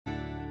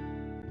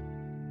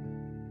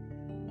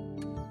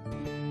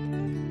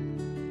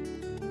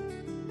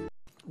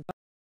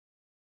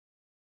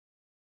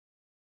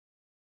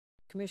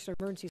Commissioner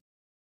of Emergency.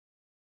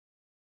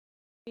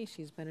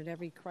 She's been at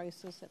every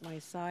crisis at my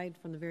side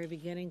from the very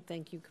beginning.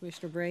 Thank you,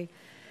 Commissioner Bray.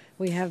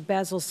 We have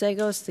Basil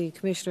Sagos, the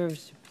Commissioner of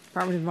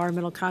Department of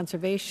Environmental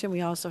Conservation.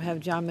 We also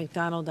have John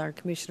McDonald, our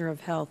Commissioner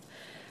of Health.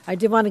 I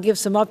did want to give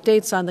some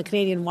updates on the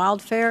Canadian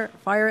wildfire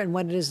and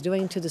what it is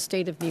doing to the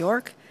state of New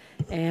York.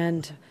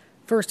 And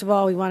first of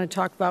all, we want to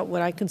talk about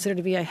what I consider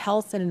to be a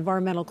health and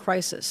environmental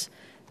crisis.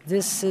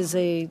 This is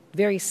a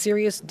very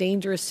serious,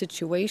 dangerous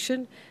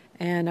situation.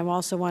 And I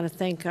also want to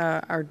thank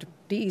our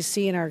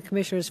DEC and our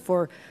commissioners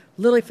for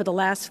literally for the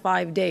last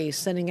 5 days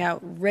sending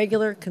out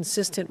regular,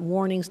 consistent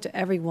warnings to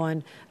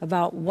everyone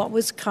about what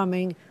was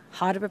coming,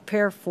 how to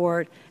prepare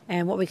for it,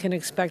 and what we can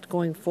expect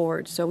going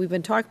forward. So we've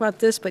been talking about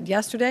this, but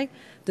yesterday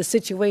the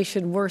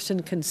situation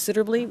worsened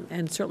considerably,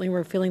 and certainly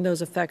we're feeling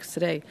those effects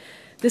today.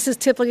 This is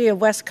typically a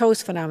West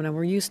Coast phenomenon.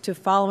 We're used to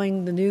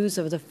following the news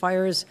of the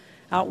fires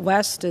out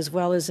west as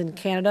well as in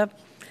Canada.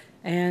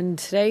 And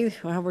today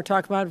we're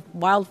talking about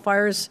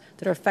wildfires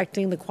that are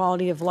affecting the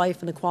quality of life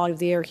and the quality of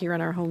the air here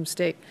in our home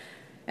state.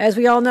 As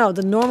we all know,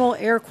 the normal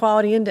air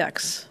quality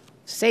index,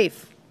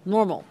 safe,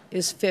 normal,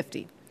 is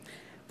 50.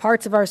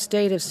 Parts of our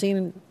state have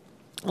seen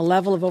a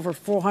level of over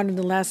 400 in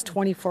the last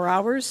 24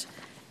 hours,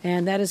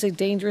 and that is a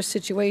dangerous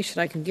situation.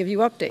 I can give you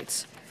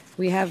updates.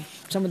 We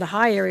have some of the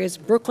high areas.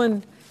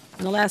 Brooklyn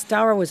in the last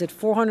hour was at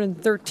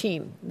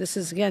 413. This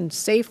is, again,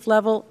 safe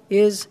level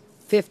is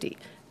 50.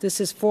 This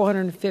is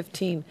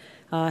 415.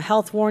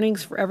 Health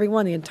warnings for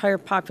everyone. The entire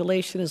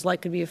population is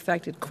likely to be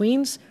affected.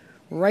 Queens,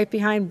 right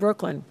behind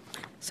Brooklyn.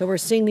 So we're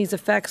seeing these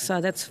effects.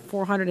 That's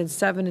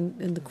 407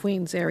 in the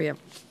Queens area.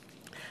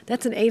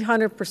 That's an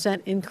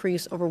 800%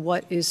 increase over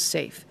what is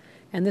safe.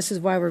 And this is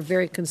why we're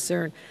very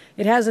concerned.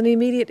 It has an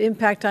immediate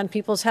impact on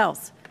people's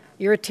health.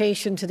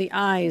 Irritation to the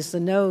eyes, the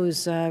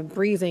nose,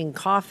 breathing,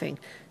 coughing,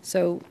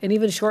 and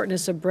even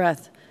shortness of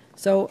breath.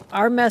 So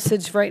our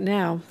message right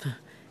now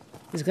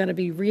is going to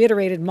be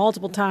reiterated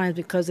multiple times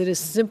because it is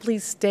simply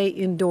stay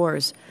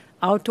indoors.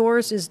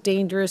 Outdoors is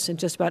dangerous in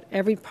just about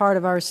every part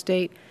of our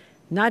state,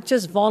 not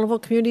just vulnerable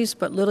communities,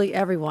 but literally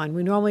everyone.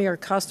 We normally are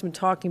accustomed to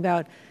talking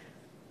about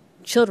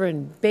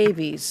children,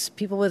 babies,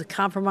 people with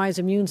compromised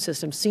immune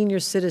systems, senior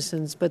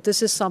citizens, but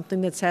this is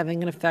something that's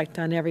having an effect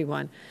on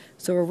everyone.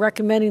 So we're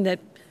recommending that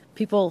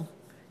people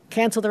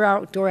cancel their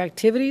outdoor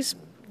activities.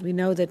 We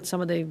know that some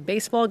of the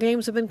baseball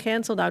games have been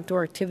canceled,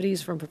 outdoor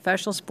activities from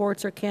professional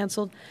sports are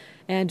canceled,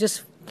 and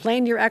just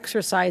plan your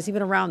exercise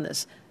even around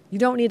this. You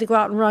don't need to go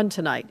out and run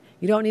tonight.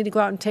 You don't need to go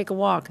out and take a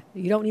walk.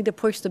 You don't need to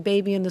push the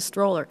baby in the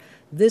stroller.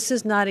 This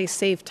is not a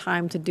safe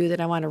time to do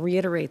that. I want to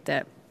reiterate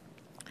that.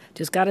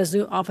 Just got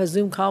off a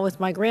Zoom call with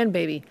my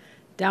grandbaby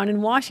down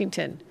in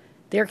Washington.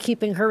 They're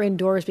keeping her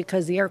indoors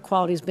because the air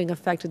quality is being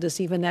affected this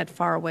even that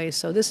far away.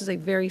 So this is a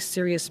very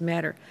serious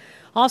matter.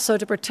 Also,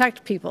 to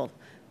protect people,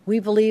 we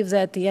believe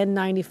that the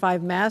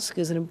N95 mask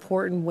is an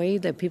important way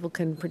that people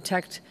can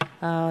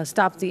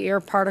stop the air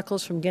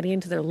particles from getting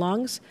into their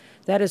lungs.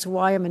 That is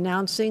why I'm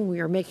announcing we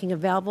are making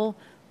available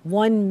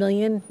 1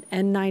 million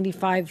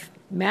N95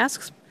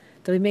 masks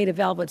that we made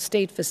available at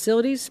state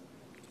facilities.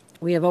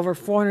 We have over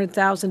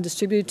 400,000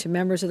 distributed to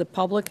members of the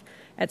public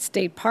at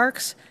state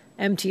parks,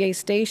 MTA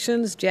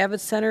stations,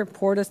 Javits Center,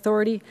 Port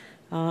Authority,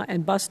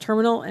 and bus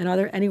terminal, and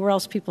anywhere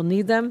else people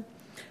need them.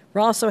 We're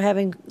also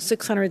having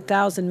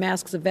 600,000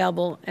 masks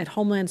available at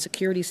Homeland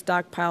Security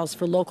stockpiles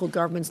for local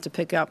governments to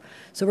pick up.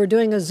 So we're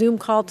doing a Zoom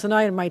call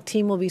tonight, and my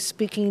team will be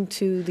speaking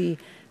to the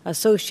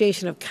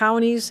Association of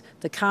Counties,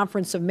 the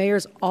Conference of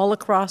Mayors all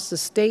across the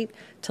state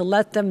to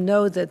let them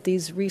know that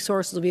these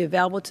resources will be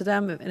available to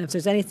them. And if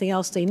there's anything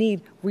else they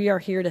need, we are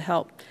here to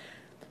help.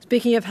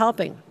 Speaking of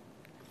helping,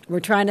 we're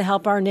trying to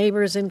help our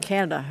neighbors in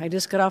Canada. I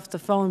just got off the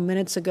phone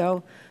minutes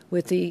ago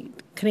with the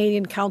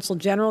Canadian Consul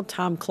General,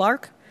 Tom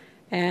Clark,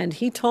 and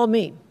he told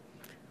me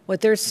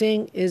what they're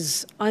seeing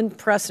is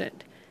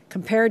unprecedented.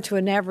 Compared to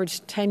an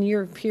average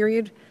 10-year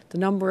period, the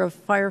number of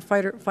fires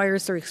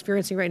they're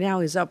experiencing right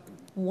now is up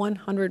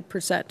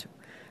 100%.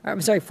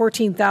 I'm sorry,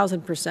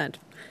 14,000%.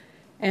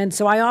 And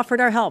so I offered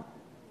our help.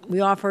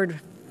 We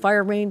offered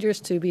fire rangers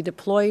to be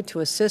deployed to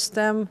assist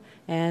them,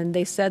 and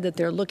they said that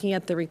they're looking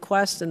at the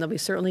request and they'll be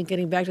certainly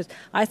getting back to us.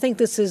 I think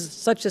this is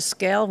such a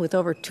scale with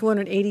over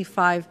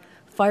 285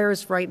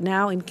 fires right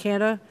now in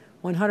Canada,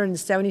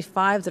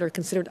 175 that are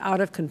considered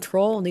out of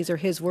control, and these are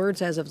his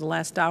words as of the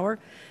last hour,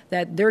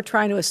 that they're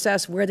trying to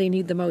assess where they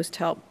need the most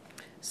help.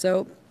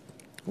 So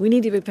we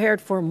need to be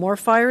prepared for more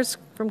fires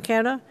from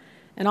Canada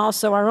and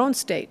also our own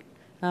state.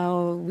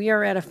 We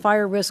are at a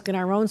fire risk in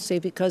our own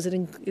state because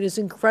it is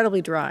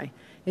incredibly dry,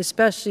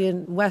 especially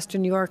in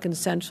western New York and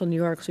central New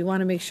York. So we want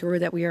to make sure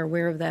that we are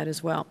aware of that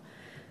as well.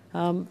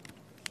 We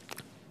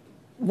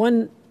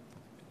want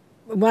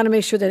to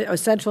make sure that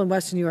central and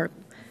western New York.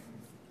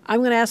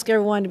 I'm going to ask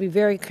everyone to be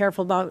very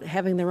careful about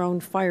having their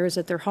own fires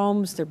at their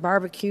homes, their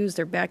barbecues,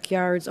 their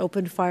backyards,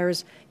 open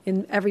fires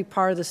in every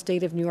part of the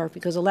state of New York,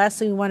 because the last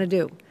thing we want to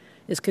do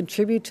is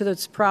contribute to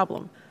this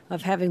problem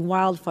of having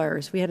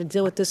wildfires. We had to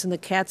deal with this in the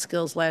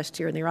Catskills last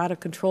year, and they were out of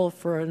control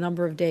for a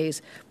number of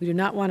days. We do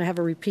not want to have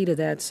a repeat of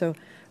that. So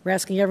We're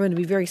asking everyone to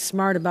be very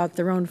smart about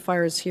their own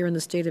fires here in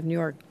the state of New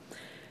York.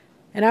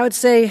 And I would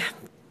say,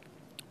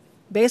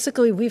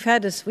 basically, we've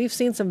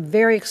seen some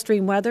very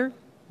extreme weather.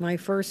 My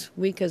first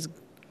week as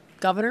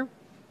governor,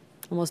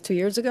 almost 2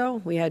 years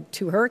ago, we had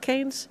 2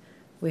 hurricanes.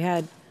 We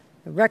had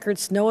record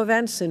snow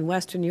events in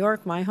Western New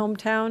York, my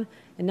hometown,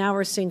 and now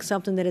we're seeing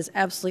something that is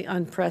absolutely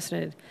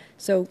unprecedented.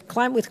 So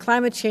with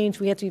climate change,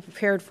 we have to be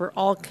prepared for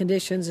all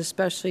conditions,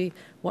 especially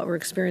what we're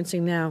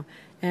experiencing now.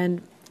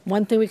 And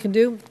one thing we can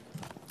do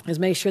is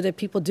make sure that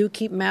people do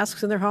keep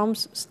masks in their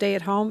homes, stay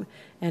at home,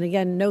 and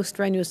again, no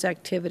strenuous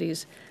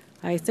activities.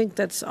 I think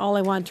that's all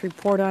I want to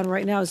report on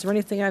right now. Is there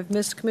anything I've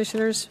missed,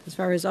 commissioners, as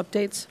far as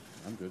updates?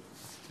 I'm good.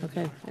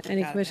 Okay.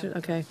 Any commissioners?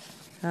 Okay.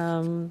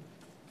 And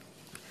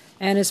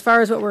as far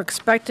as what we're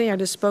expecting, I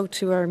just spoke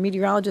to our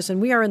meteorologist, and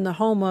we are in the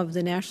home of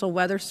the National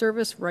Weather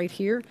Service right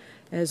here,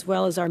 as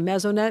well as our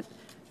Mesonet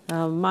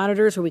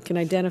monitors, where we can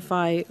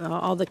identify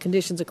all the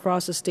conditions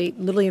across the state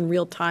literally in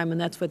real time, and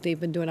that's what they've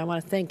been doing. I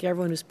want to thank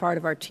everyone who's part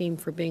of our team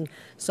for being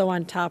so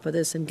on top of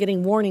this and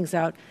getting warnings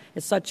out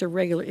at such a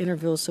regular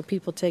interval so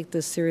people take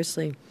this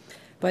seriously.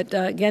 But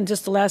again,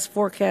 just the last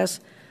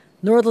forecast,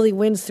 northerly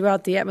winds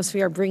throughout the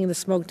atmosphere are bringing the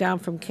smoke down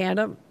from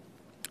Canada,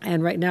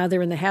 and right now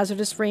they're in the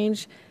hazardous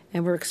range,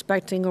 and we're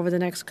expecting over the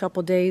next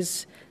couple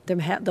days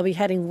they'll be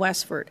heading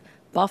westward.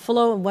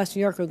 Buffalo and West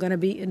New York are going to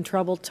be in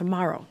trouble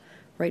tomorrow.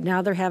 Right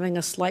now they're having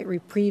a slight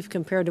reprieve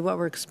compared to what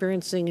we're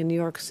experiencing in New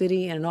York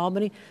City and in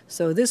Albany.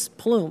 So this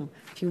plume,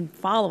 if you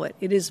follow it,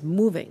 it is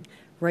moving.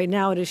 Right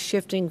now it is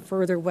shifting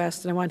further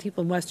west, and I want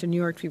people in Western New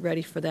York to be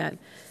ready for that.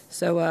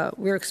 So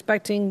we're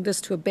expecting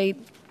this to abate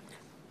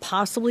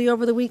possibly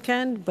over the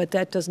weekend, but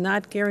that does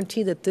not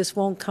guarantee that this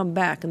won't come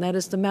back, and that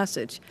is the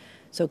message.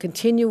 So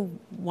continue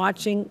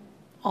watching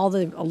all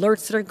the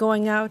alerts that are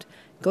going out.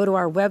 Go to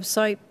our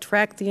website,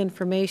 track the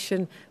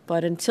information,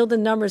 but until the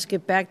numbers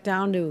get back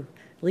down to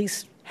at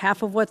least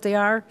half of what they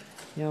are,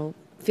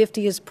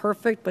 50 is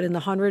perfect, but in the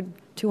 100,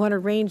 200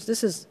 range,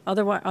 this is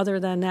other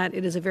than that,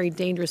 it is a very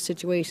dangerous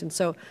situation.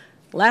 So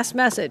last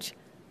message,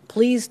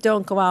 please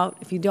don't go out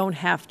if you don't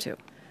have to.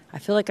 I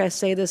feel like I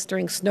say this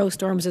during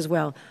snowstorms as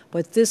well,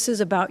 but this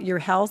is about your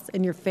health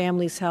and your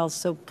family's health,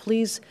 so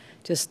please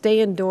just stay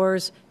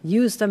indoors,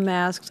 use the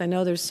masks. I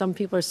know there's some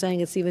people are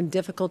saying it's even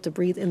difficult to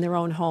breathe in their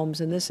own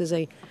homes, and this is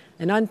an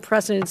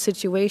unprecedented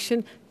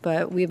situation,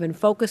 but we've been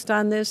focused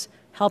on this,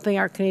 helping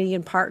our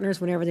Canadian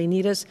partners whenever they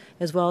need us,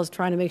 as well as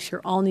trying to make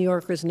sure all New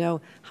Yorkers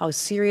know how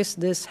serious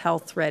this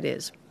health threat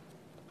is.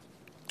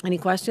 Any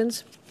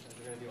questions?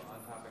 We're going to do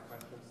on-topic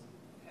questions.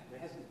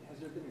 Has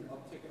there been an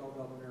uptick at all,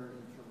 Governor,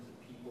 in terms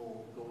of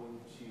people going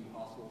to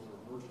hospitals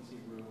or emergency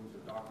rooms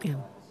or doctor's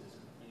offices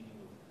complaining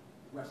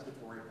of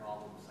respiratory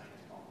problems,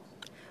 sinus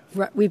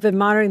problems? We've been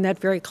monitoring that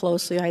very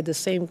closely. I had the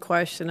same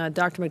question.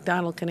 Dr.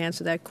 McDonald can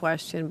answer that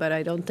question, but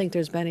I don't think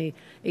there's been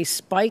a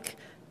spike,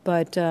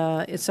 but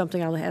it's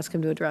something I'll ask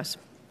him to address.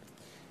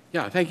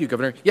 Yeah, thank you,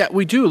 Governor. Yeah,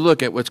 we do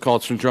look at what's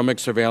called syndromic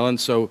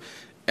surveillance. So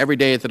every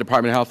day at the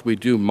Department of Health, we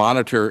do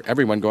monitor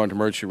everyone going to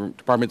emergency room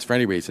departments for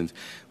any reasons.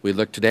 We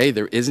look today,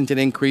 there isn't an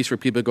increase for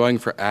people going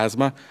for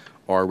asthma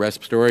or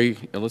respiratory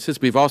illnesses.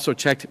 We've also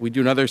checked, we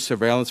do another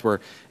surveillance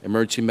where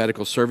emergency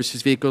medical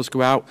services vehicles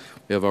go out.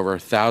 We have over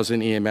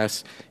 1,000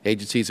 EMS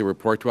agencies that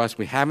report to us.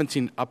 We haven't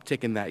seen an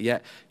uptick in that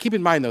yet. Keep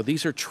in mind, though,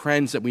 these are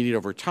trends that we need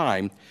over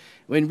time.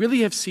 We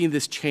really have seen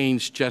this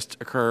change just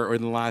occur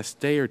in the last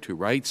day or two,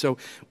 right? So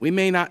we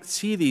may not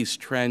see these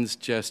trends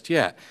just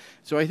yet.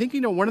 So I think,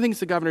 one of the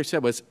things the governor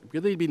said was,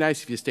 really it'd be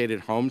nice if you stayed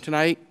at home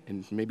tonight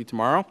and maybe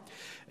tomorrow.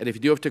 And if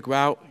you do have to go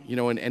out, an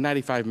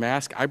N95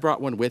 mask, I brought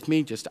one with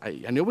me.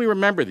 I know we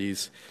remember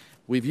these.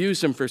 We've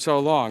used them for so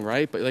long,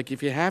 right? But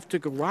if you have to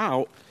go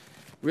out,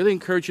 really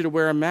encourage you to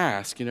wear a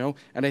mask, And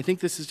I think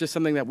this is just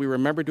something that we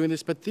remember doing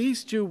this, but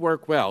these do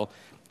work well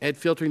at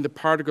filtering the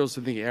particles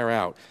of the air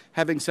out.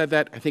 Having said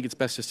that, I think it's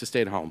best just to stay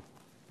at home.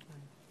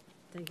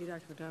 Thank you,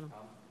 Dr. McDonald.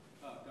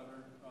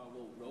 Governor,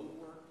 will road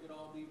work at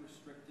all be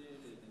restricted?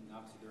 And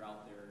obviously they're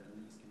out there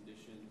in these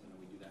conditions. I know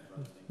we do that for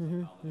other things like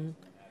holidays and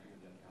what have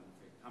you.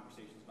 Have you had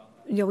conversations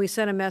about that? We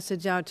sent a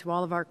message out to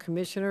all of our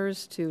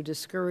commissioners to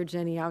discourage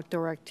any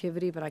outdoor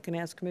activity, but I can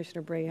ask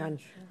Commissioner Bray on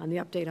the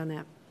update on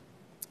that.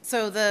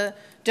 So the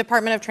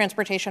Department of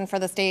Transportation for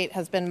the state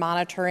has been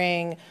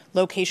monitoring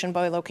location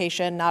by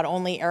location, not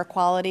only air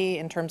quality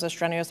in terms of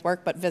strenuous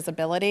work, but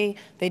visibility.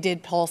 They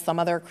did pull some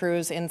other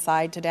crews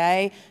inside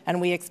today, and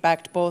we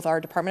expect both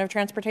our Department of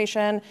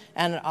Transportation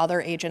and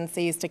other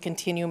agencies to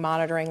continue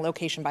monitoring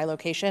location by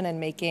location and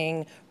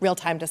making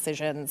real-time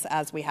decisions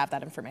as we have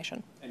that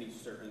information. Any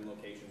certain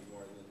locations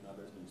more than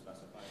others being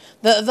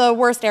specified? The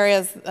worst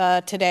areas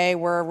today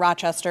were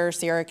Rochester,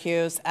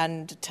 Syracuse,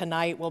 and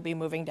tonight we'll be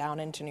moving down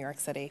into New York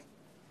City.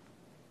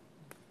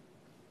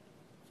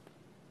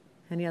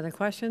 Any other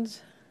questions?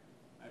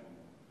 I don't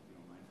know, if you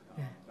don't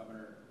mind.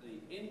 Governor,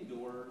 the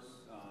indoors,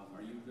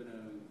 are you going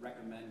to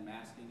recommend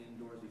masking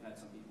indoors? We've had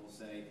some people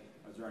say,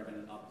 has there already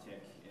been an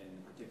uptick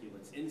in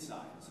particulates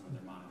inside some of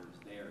their monitors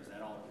there? Is that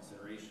all a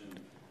consideration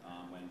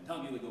when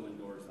telling people to go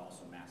indoors to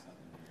also mask up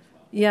in there as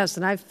well? Yes,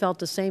 and I've felt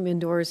the same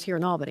indoors here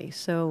in Albany.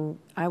 So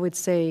I would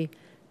say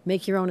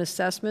make your own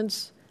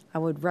assessments. I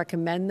would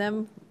recommend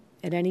them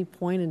at any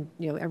point, and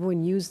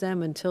everyone use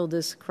them until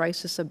this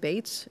crisis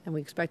abates, and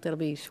we expect that'll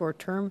be short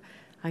term.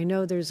 I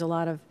know there's a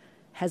lot of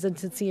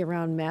hesitancy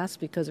around masks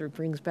because it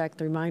brings back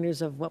the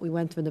reminders of what we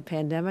went through in the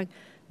pandemic.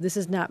 This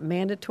is not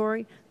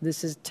mandatory.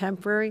 This is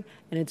temporary,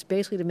 and it's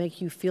basically to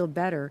make you feel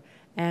better.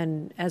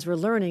 And as we're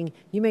learning,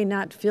 you may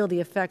not feel the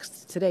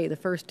effects today, the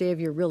first day of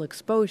your real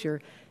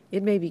exposure.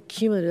 It may be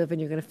cumulative,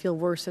 and you're going to feel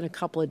worse in a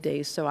couple of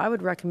days. So I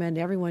would recommend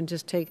everyone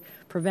just take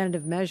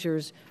preventative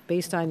measures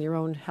based on your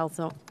own health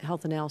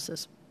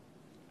analysis.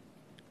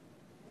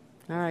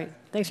 All right.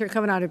 Thanks for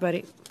coming out,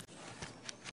 everybody.